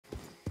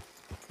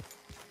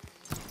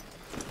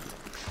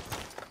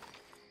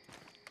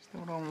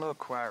don't look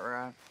quite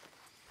right.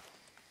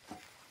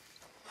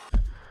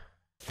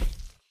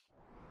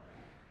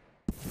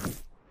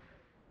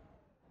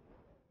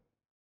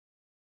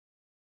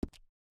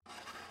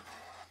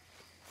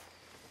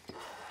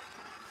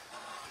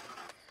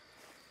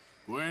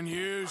 Gwyn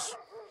Hughes,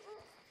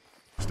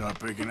 start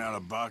picking out a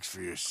box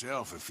for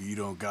yourself if you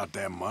don't got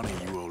that money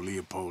you owe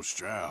Leopold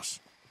Strauss.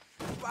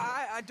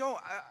 I don't...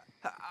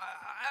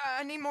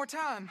 I need more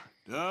time.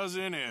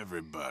 Doesn't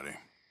everybody?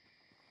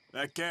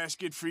 That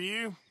casket for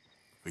you?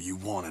 Or you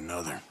want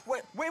another?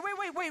 Wait.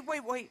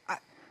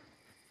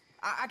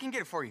 I can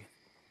get it for you.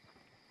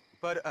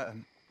 But,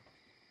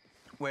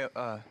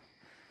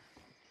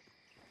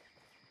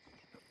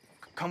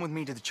 come with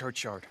me to the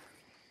churchyard.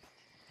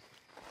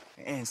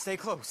 And stay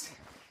close.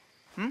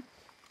 Hmm?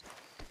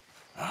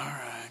 All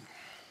right.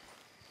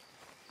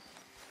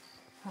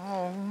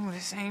 Oh,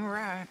 this ain't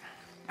right.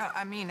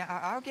 I mean,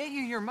 I'll get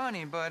you your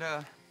money, but,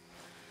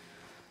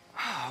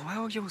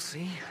 well, you'll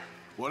see.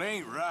 What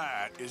ain't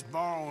right is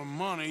borrowing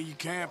money you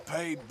can't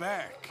pay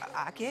back.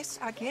 I guess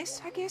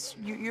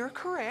you're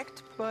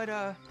correct, but,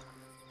 it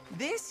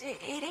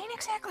ain't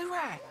exactly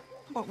right,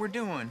 what we're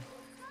doing.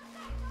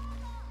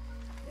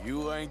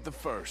 You ain't the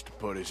first to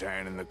put his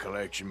hand in the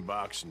collection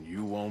box, and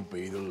you won't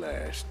be the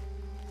last.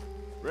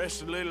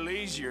 Rest a little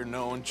easier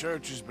knowing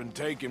church has been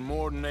taking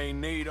more than they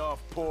need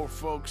off poor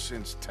folks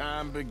since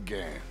time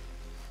began.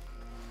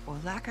 Well,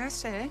 like I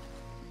said,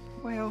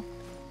 well,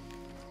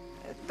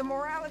 the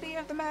morality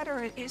of the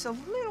matter is a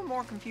little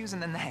more confusing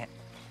than that.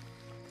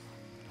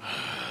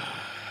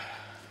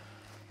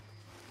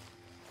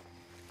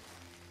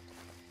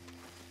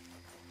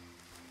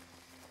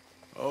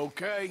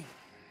 Okay.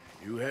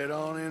 You head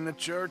on in the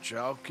church,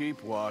 I'll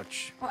keep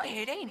watch. Well,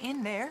 it ain't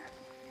in there.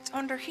 It's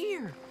under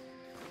here.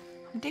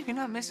 I'm digging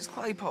up Mrs.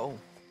 Claypole.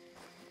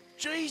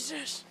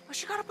 Jesus! Well,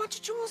 she got a bunch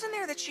of jewels in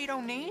there that she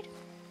don't need.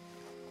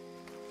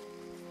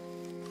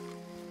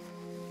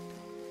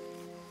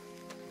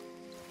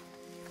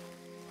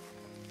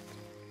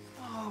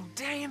 Oh,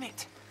 damn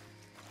it.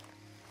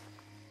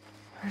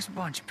 There's a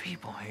bunch of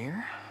people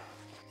here.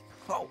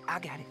 Oh, I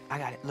got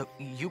it. Look,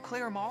 you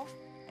clear them off,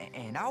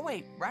 and I'll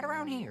wait right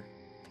around here.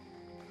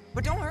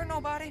 But don't hurt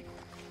nobody.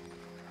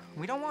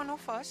 We don't want no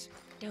fuss.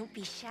 Don't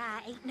be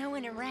shy, ain't no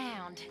one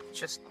around.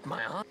 Just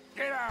my aunt.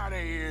 Get out of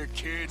here,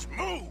 kids.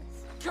 Move!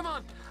 Come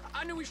on!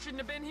 I knew we shouldn't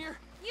have been here.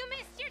 You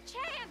missed your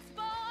chance,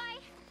 boy!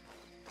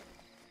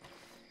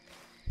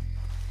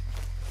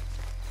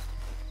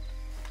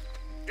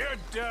 You're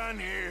done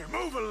here.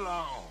 Move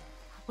along.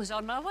 Was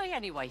on my way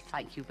anyway,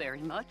 thank you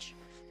very much.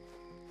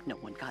 No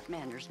one got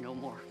manners no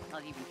more,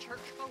 not even church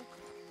folk.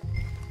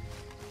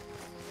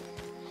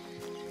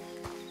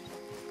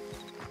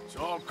 It's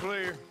all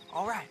clear.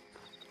 All right.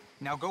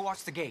 Now go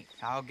watch the gate.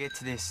 I'll get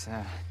to this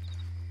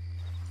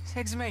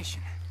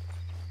exhumation.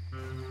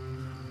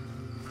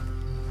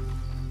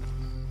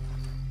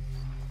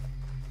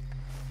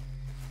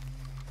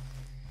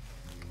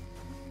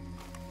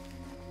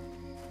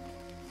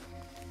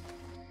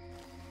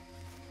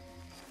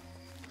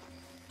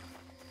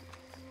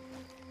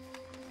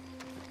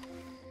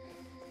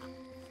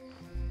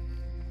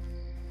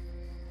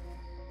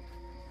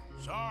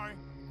 Sorry.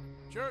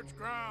 Church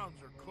grounds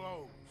are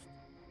closed.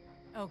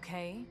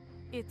 Okay.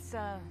 It's,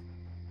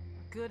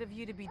 good of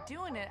you to be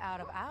doing it out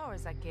of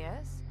hours, I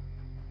guess.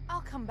 I'll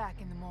come back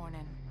in the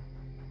morning.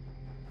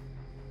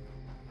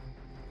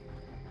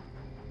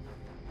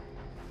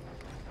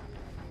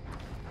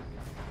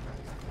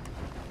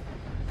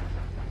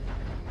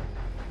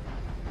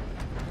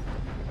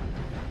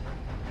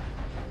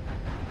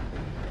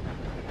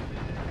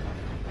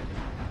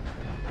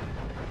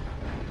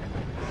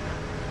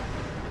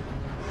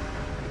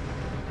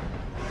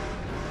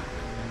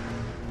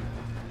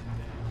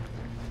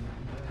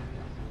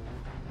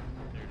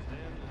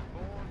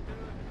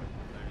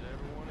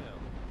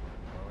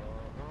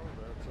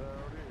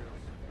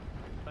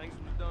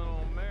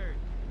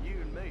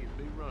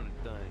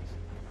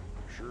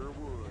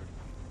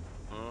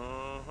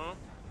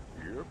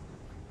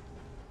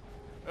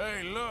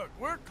 Hey, look,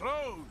 we're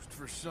closed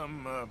for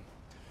some,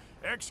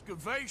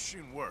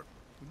 excavation work.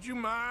 Would you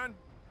mind?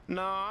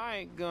 No, I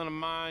ain't gonna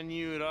mind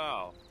you at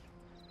all.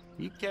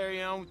 You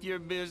carry on with your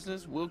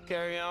business, we'll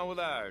carry on with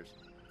ours.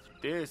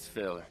 This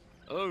fella.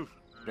 Oh,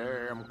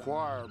 damn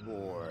choir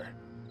boy.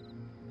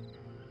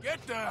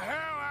 Get the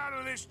hell out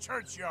of this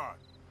churchyard.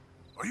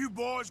 Are you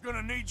boys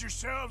gonna need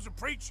yourselves a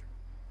preacher?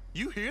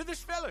 You hear this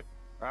fella?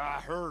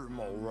 I heard him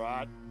all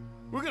right.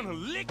 We're gonna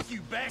lick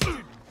you,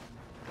 bastard!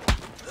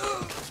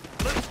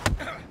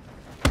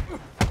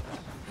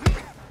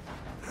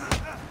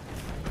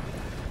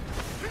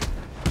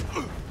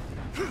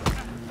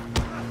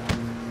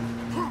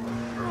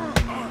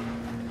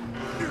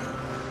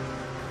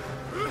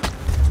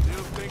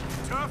 Still think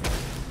you're tough?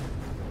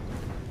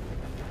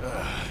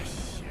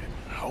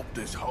 Shit. Hope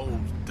this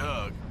hole's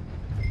dug.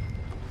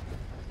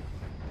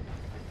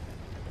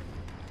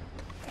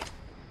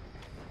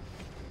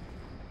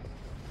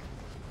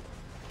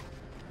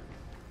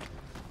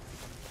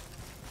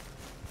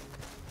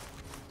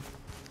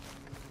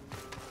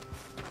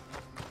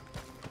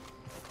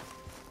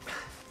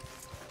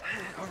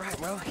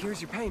 Well,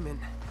 here's your payment.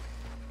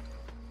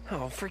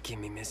 Oh, forgive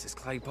me, Mrs.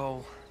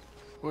 Claypole.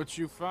 What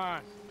you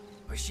find?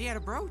 Well, she had a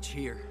brooch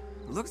here.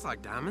 Looks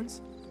like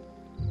diamonds.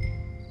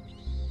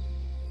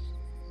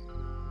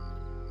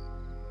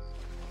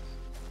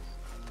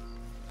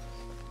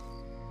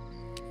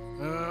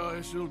 Well,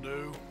 this'll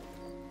do.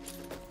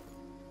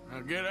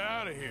 Now get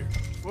out of here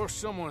before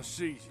someone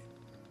sees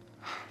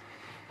you.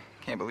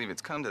 Can't believe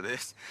it's come to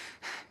this.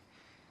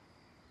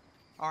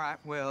 All right,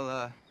 well,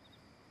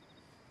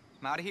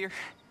 I'm out of here.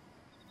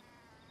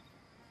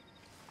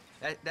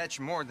 That's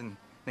more than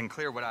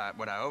clear what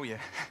I owe you.